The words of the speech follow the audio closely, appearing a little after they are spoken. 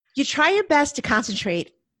You try your best to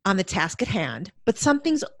concentrate on the task at hand, but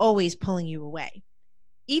something's always pulling you away.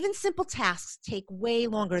 Even simple tasks take way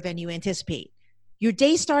longer than you anticipate. Your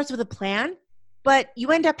day starts with a plan, but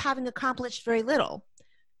you end up having accomplished very little.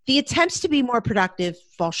 The attempts to be more productive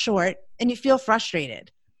fall short, and you feel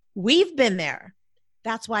frustrated. We've been there.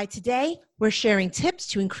 That's why today we're sharing tips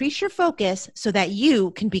to increase your focus so that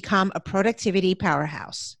you can become a productivity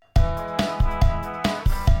powerhouse.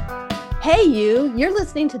 Hey, you're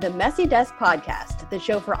listening to the Messy Desk Podcast, the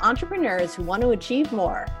show for entrepreneurs who want to achieve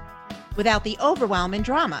more without the overwhelm and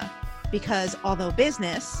drama. Because although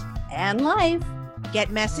business and life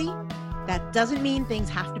get messy, that doesn't mean things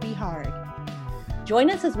have to be hard.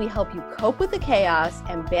 Join us as we help you cope with the chaos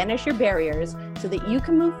and banish your barriers so that you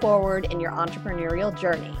can move forward in your entrepreneurial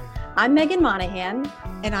journey. I'm Megan Monahan.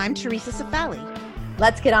 And I'm Teresa Cefali.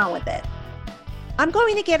 Let's get on with it. I'm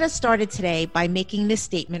going to get us started today by making this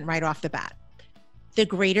statement right off the bat. The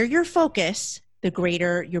greater your focus, the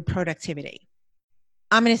greater your productivity.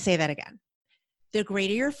 I'm going to say that again. The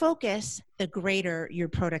greater your focus, the greater your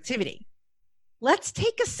productivity. Let's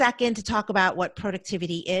take a second to talk about what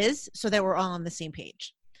productivity is so that we're all on the same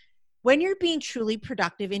page. When you're being truly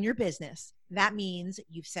productive in your business, that means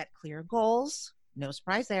you've set clear goals. No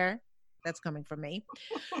surprise there. That's coming from me.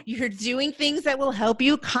 You're doing things that will help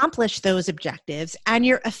you accomplish those objectives, and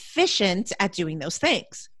you're efficient at doing those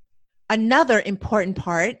things. Another important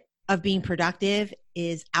part of being productive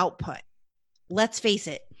is output. Let's face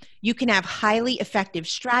it, you can have highly effective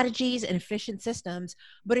strategies and efficient systems,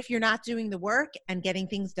 but if you're not doing the work and getting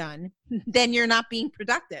things done, then you're not being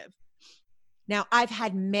productive. Now, I've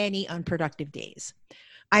had many unproductive days.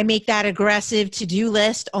 I make that aggressive to-do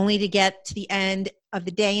list only to get to the end of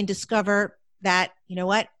the day and discover that, you know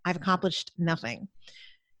what, I've accomplished nothing.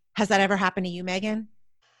 Has that ever happened to you, Megan?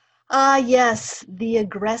 Yes, the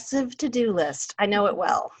aggressive to-do list. I know it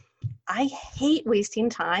well. I hate wasting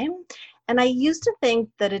time, and I used to think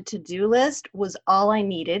that a to-do list was all I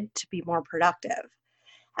needed to be more productive.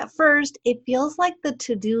 At first, it feels like the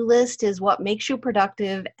to-do list is what makes you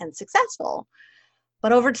productive and successful.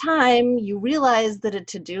 But over time, you realize that a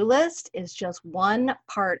to-do list is just one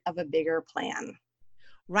part of a bigger plan.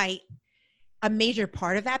 Right. A major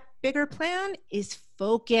part of that bigger plan is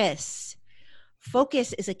focus.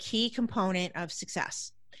 Focus is a key component of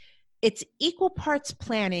success. It's equal parts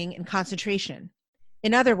planning and concentration.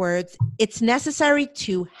 In other words, it's necessary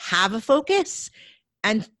to have a focus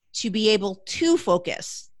and to be able to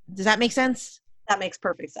focus. Does that make sense? That makes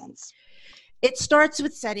perfect sense. It starts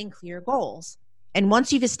with setting clear goals. And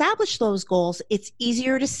once you've established those goals, it's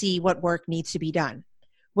easier to see what work needs to be done.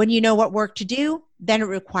 When you know what work to do, then it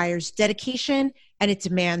requires dedication and it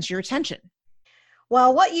demands your attention.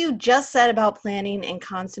 Well, what you just said about planning and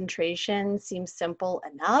concentration seems simple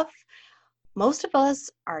enough. Most of us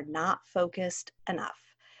are not focused enough.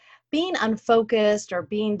 Being unfocused or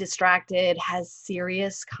being distracted has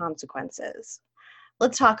serious consequences.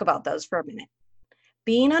 Let's talk about those for a minute.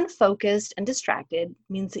 Being unfocused and distracted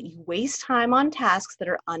means that you waste time on tasks that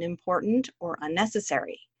are unimportant or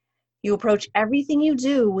unnecessary. You approach everything you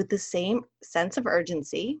do with the same sense of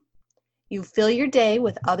urgency. You fill your day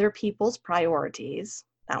with other people's priorities.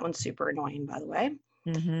 That one's super annoying, by the way.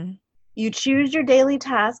 Mm-hmm. You choose your daily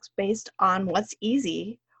tasks based on what's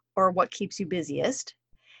easy or what keeps you busiest.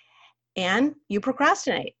 And you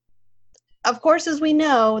procrastinate. Of course, as we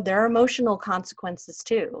know, there are emotional consequences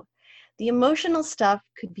too. The emotional stuff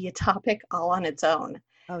could be a topic all on its own.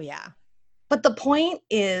 Oh, yeah. But the point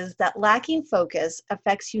is that lacking focus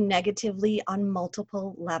affects you negatively on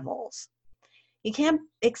multiple levels. You can't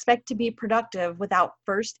expect to be productive without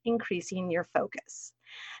first increasing your focus.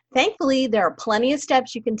 Thankfully, there are plenty of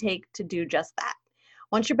steps you can take to do just that.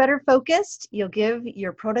 Once you're better focused, you'll give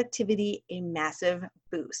your productivity a massive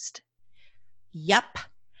boost. Yep.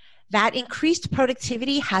 That increased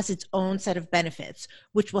productivity has its own set of benefits,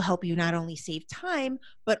 which will help you not only save time,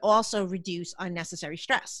 but also reduce unnecessary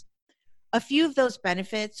stress. A few of those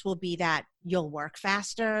benefits will be that you'll work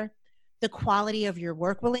faster, the quality of your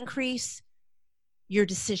work will increase, your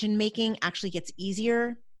decision-making actually gets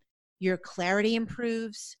easier, your clarity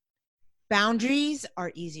improves, boundaries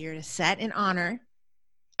are easier to set and honor,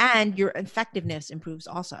 and your effectiveness improves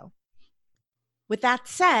also. With that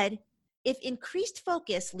said, if increased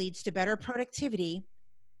focus leads to better productivity,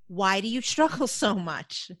 why do you struggle so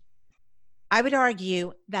much? I would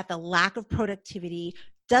argue that the lack of productivity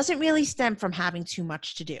doesn't really stem from having too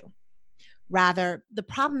much to do. Rather, the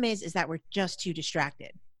problem is that we're just too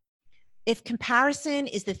distracted. If comparison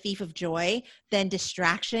is the thief of joy, then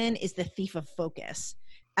distraction is the thief of focus,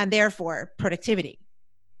 and therefore productivity.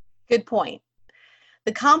 Good point.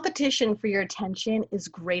 The competition for your attention is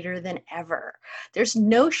greater than ever. There's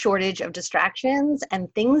no shortage of distractions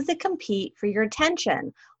and things that compete for your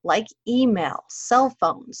attention, like email, cell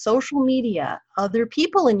phone, social media, other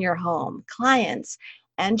people in your home, clients,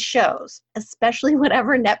 and shows, especially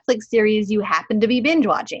whatever Netflix series you happen to be binge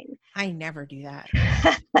watching. I never do that.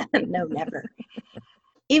 No, never.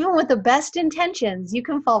 Even with the best intentions, you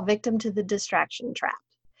can fall victim to the distraction trap.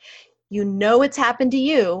 You know it's happened to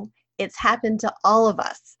you. It's happened to all of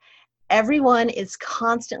us. Everyone is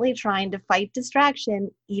constantly trying to fight distraction,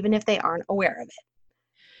 even if they aren't aware of it.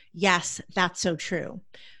 Yes, that's so true.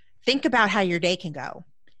 Think about how your day can go.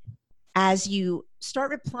 As you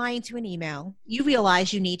start replying to an email, you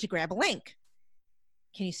realize you need to grab a link.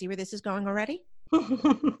 Can you see where this is going already?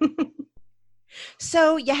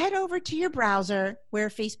 So you head over to your browser where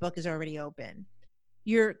Facebook is already open.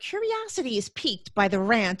 Your curiosity is piqued by the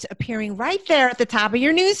rant appearing right there at the top of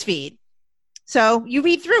your newsfeed. So you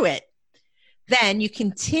read through it. Then you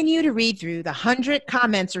continue to read through the 100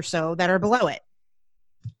 comments or so that are below it.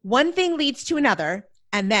 One thing leads to another,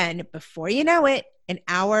 and then before you know it, an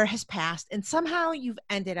hour has passed, and somehow you've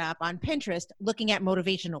ended up on Pinterest looking at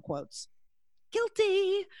motivational quotes.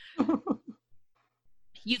 Guilty.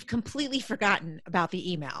 You've completely forgotten about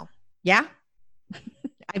the email. Yeah?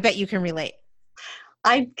 I bet you can relate.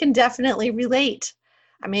 I can definitely relate.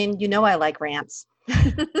 I mean, you know I like rants.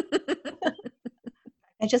 I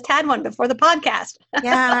just had one before the podcast.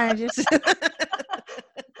 Yeah, I just...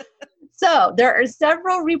 So there are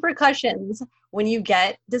several repercussions when you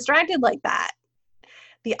get distracted like that.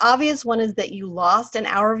 The obvious one is that you lost an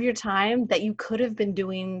hour of your time that you could have been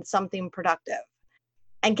doing something productive.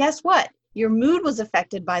 And guess what? Your mood was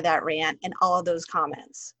affected by that rant and all of those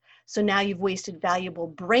comments. So now you've wasted valuable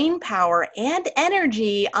brain power and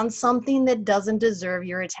energy on something that doesn't deserve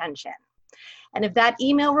your attention. And if that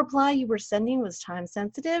email reply you were sending was time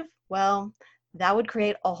sensitive, well, that would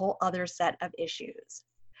create a whole other set of issues.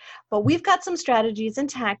 But we've got some strategies and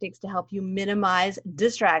tactics to help you minimize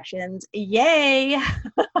distractions. Yay!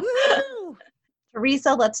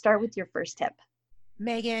 Teresa, let's start with your first tip.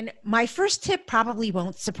 Megan, my first tip probably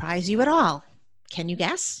won't surprise you at all. Can you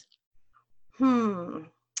guess?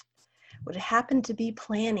 Would it happen to be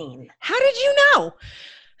planning? How did you know?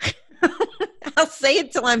 I'll say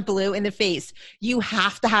it till I'm blue in the face. You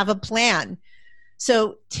have to have a plan.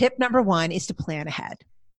 So tip number 1 is to plan ahead.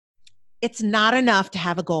 It's not enough to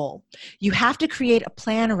have a goal. You have to create a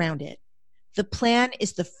plan around it. The plan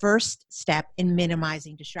is the first step in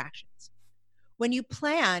minimizing distractions. When you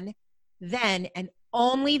plan, then and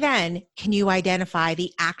only then can you identify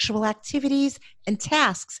the actual activities and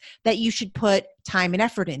tasks that you should put time and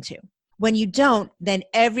effort into. When you don't, then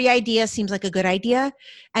every idea seems like a good idea,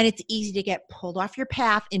 and it's easy to get pulled off your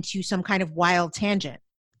path into some kind of wild tangent.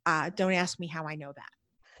 Don't ask me how I know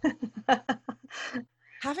that.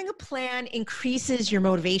 Having a plan increases your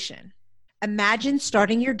motivation. Imagine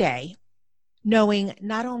starting your day knowing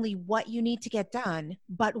not only what you need to get done,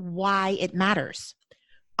 but why it matters.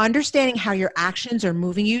 Understanding how your actions are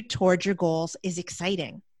moving you towards your goals is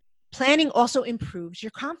exciting. Planning also improves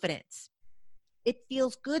your confidence. It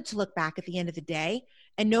feels good to look back at the end of the day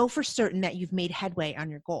and know for certain that you've made headway on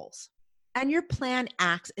your goals. And your plan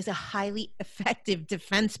acts as a highly effective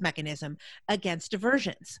defense mechanism against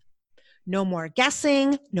diversions. No more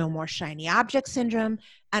guessing, no more shiny object syndrome,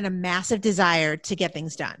 and a massive desire to get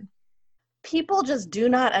things done. People just do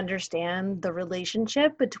not understand the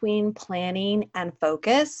relationship between planning and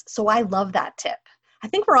focus. So I love that tip. I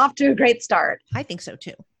think we're off to a great start. I think so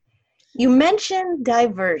too. You mentioned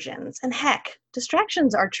diversions, and heck,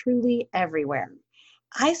 distractions are truly everywhere.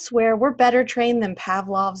 I swear we're better trained than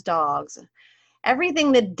Pavlov's dogs.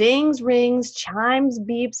 Everything that dings, rings, chimes,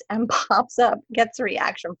 beeps, and pops up gets a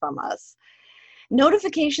reaction from us.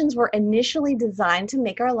 Notifications were initially designed to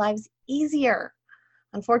make our lives easier.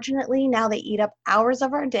 Unfortunately, now they eat up hours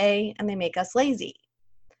of our day and they make us lazy.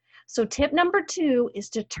 So tip number 2 is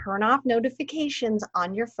to turn off notifications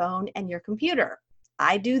on your phone and your computer.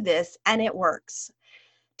 I do this and it works.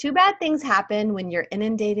 2 bad things happen when you're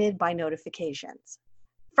inundated by notifications.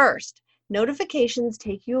 First, notifications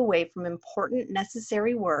take you away from important,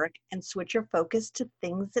 necessary work and switch your focus to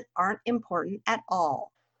things that aren't important at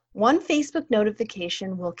all. One Facebook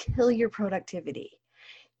notification will kill your productivity.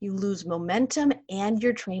 You lose momentum and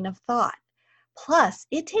your train of thought. Plus,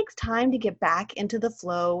 it takes time to get back into the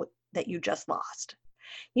flow that you just lost.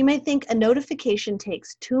 You may think a notification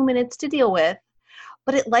takes 2 minutes to deal with,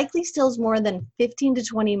 but it likely steals more than 15 to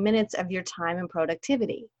 20 minutes of your time and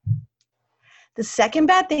productivity. The second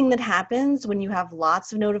bad thing that happens when you have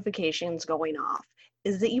lots of notifications going off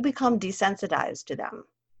is that you become desensitized to them.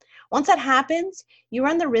 Once that happens, you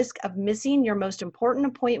run the risk of missing your most important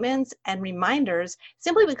appointments and reminders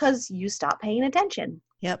simply because you stop paying attention.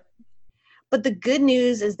 Yep. But the good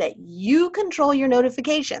news is that you control your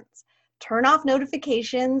notifications. Turn off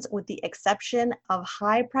notifications with the exception of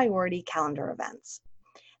high priority calendar events.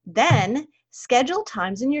 Then schedule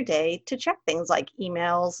times in your day to check things like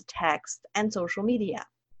emails, texts, and social media.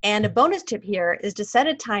 And a bonus tip here is to set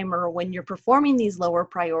a timer when you're performing these lower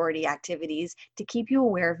priority activities to keep you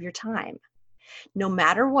aware of your time. No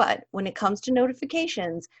matter what, when it comes to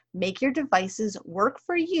notifications, make your devices work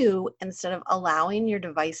for you instead of allowing your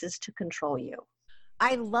devices to control you.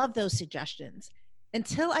 I love those suggestions.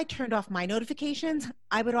 Until I turned off my notifications,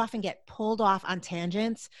 I would often get pulled off on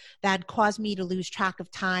tangents that caused me to lose track of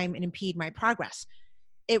time and impede my progress.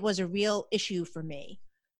 It was a real issue for me.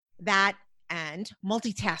 That and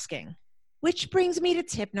multitasking, which brings me to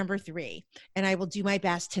tip number 3. And I will do my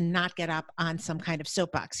best to not get up on some kind of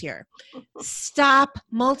soapbox here. Stop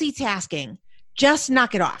multitasking. Just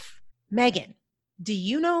knock it off. Megan, do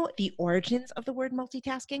you know the origins of the word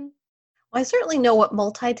multitasking? Well, I certainly know what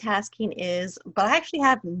multitasking is, but I actually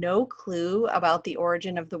have no clue about the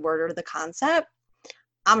origin of the word or the concept.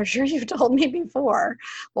 I'm sure you've told me before.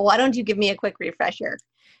 Well, why don't you give me a quick refresher?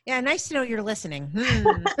 Yeah, nice to know you're listening.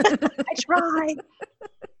 I tried.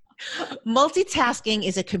 Multitasking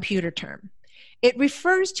is a computer term. It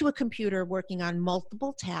refers to a computer working on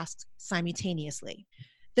multiple tasks simultaneously.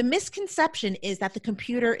 The misconception is that the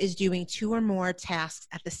computer is doing 2 or more tasks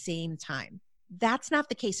at the same time. That's not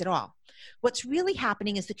the case at all. What's really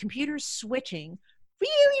happening is the computer is switching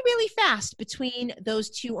really, really fast between those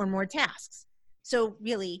 2 or more tasks. So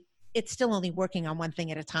really, it's still only working on one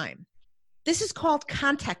thing at a time. This is called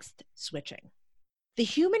context switching. The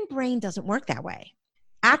human brain doesn't work that way.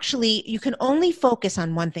 Actually, you can only focus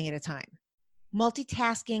on one thing at a time.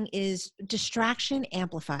 Multitasking is distraction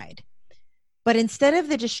amplified. But instead of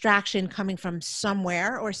the distraction coming from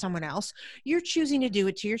somewhere or someone else, you're choosing to do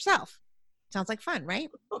it to yourself. Sounds like fun, right?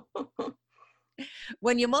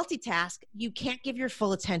 When you multitask, you can't give your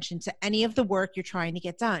full attention to any of the work you're trying to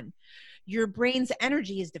get done. Your brain's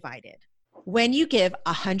energy is divided. When you give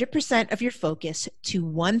 100% of your focus to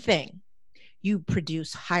one thing, you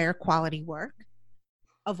produce higher quality work,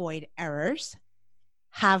 avoid errors,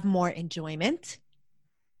 have more enjoyment,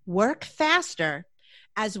 work faster,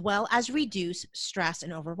 as well as reduce stress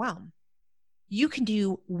and overwhelm. You can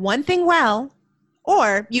do one thing well,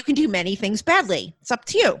 or you can do many things badly. It's up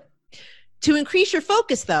to you. To increase your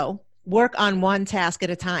focus, though, work on one task at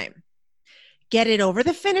a time. Get it over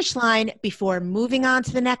the finish line before moving on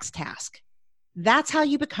to the next task. That's how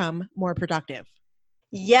you become more productive.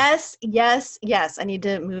 Yes, yes, yes. I need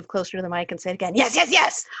to move closer to the mic and say it again. Yes, yes,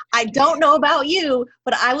 yes. I don't know about you,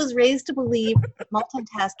 but I was raised to believe that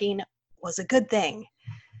multitasking was a good thing.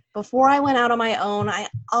 Before I went out on my own, I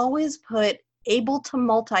always put able to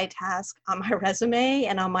multitask on my resume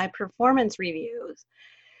and on my performance reviews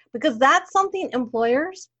because that's something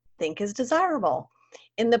employers think is desirable.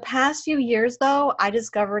 In the past few years, though, I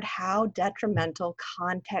discovered how detrimental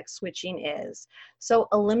context switching is. So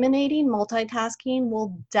eliminating multitasking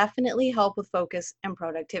will definitely help with focus and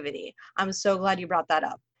productivity. I'm so glad you brought that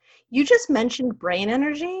up. You just mentioned brain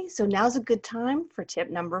energy, so now's a good time for tip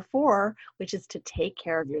number 4, which is to take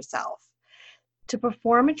care of yourself. To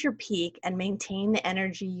perform at your peak and maintain the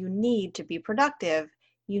energy you need to be productive,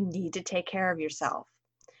 you need to take care of yourself.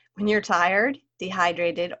 When you're tired,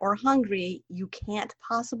 dehydrated, or hungry, you can't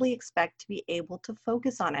possibly expect to be able to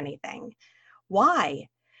focus on anything. Why?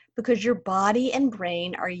 Because your body and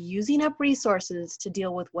brain are using up resources to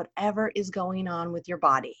deal with whatever is going on with your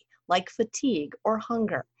body, like fatigue or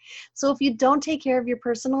hunger. So if you don't take care of your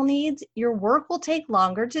personal needs, your work will take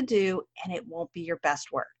longer to do and it won't be your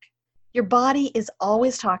best work. Your body is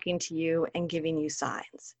always talking to you and giving you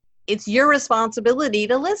signs. It's your responsibility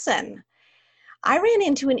to listen. I ran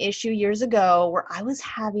into an issue years ago where I was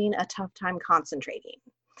having a tough time concentrating.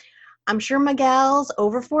 I'm sure my gals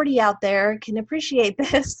over 40 out there can appreciate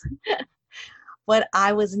this, but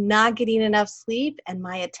I was not getting enough sleep and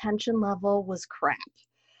my attention level was crap.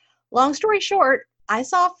 Long story short, I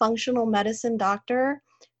saw a functional medicine doctor,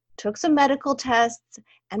 took some medical tests,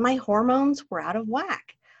 and my hormones were out of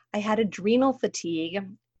whack. I had adrenal fatigue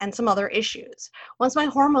and some other issues. Once my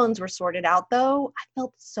hormones were sorted out, though, I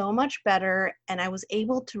felt so much better and I was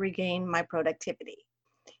able to regain my productivity.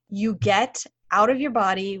 You get out of your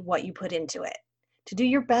body what you put into it. To do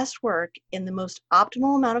your best work in the most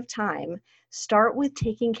optimal amount of time, start with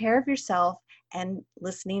taking care of yourself and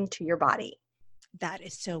listening to your body. That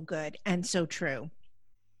is so good and so true.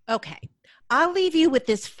 Okay, I'll leave you with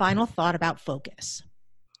this final thought about focus.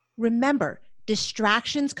 Remember,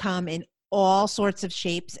 Distractions come in all sorts of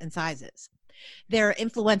shapes and sizes. There are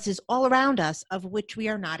influences all around us of which we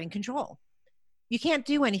are not in control. You can't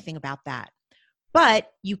do anything about that,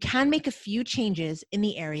 but you can make a few changes in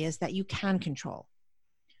the areas that you can control.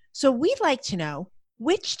 So we'd like to know,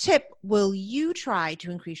 which tip will you try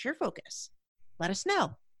to increase your focus? Let us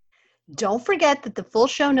know. Don't forget that the full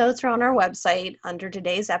show notes are on our website under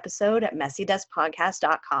today's episode at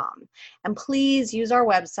messydeskpodcast.com. And please use our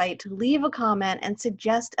website to leave a comment and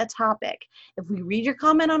suggest a topic. If we read your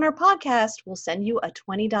comment on our podcast, we'll send you a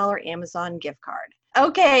 $20 Amazon gift card.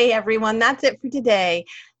 Okay, everyone, that's it for today.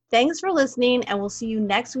 Thanks for listening, and we'll see you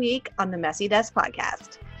next week on the Messy Desk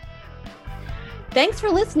Podcast. Thanks for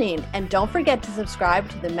listening, and don't forget to subscribe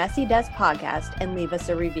to the Messy Desk Podcast and leave us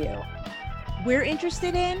a review. We're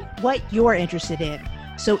interested in what you're interested in.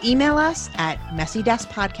 So email us at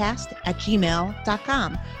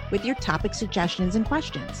messydeskpodcast@gmail.com with your topic suggestions and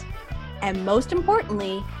questions. And most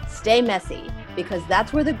importantly, stay messy, because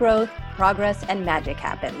that's where the growth, progress, and magic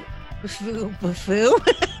happen. Boo.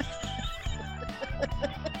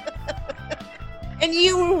 And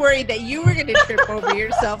you were worried that you were going to trip over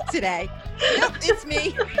yourself today. Yep, it's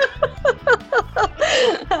me.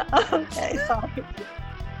 Okay, sorry.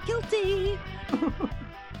 Guilty.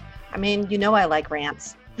 I mean, you know I like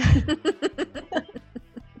rants.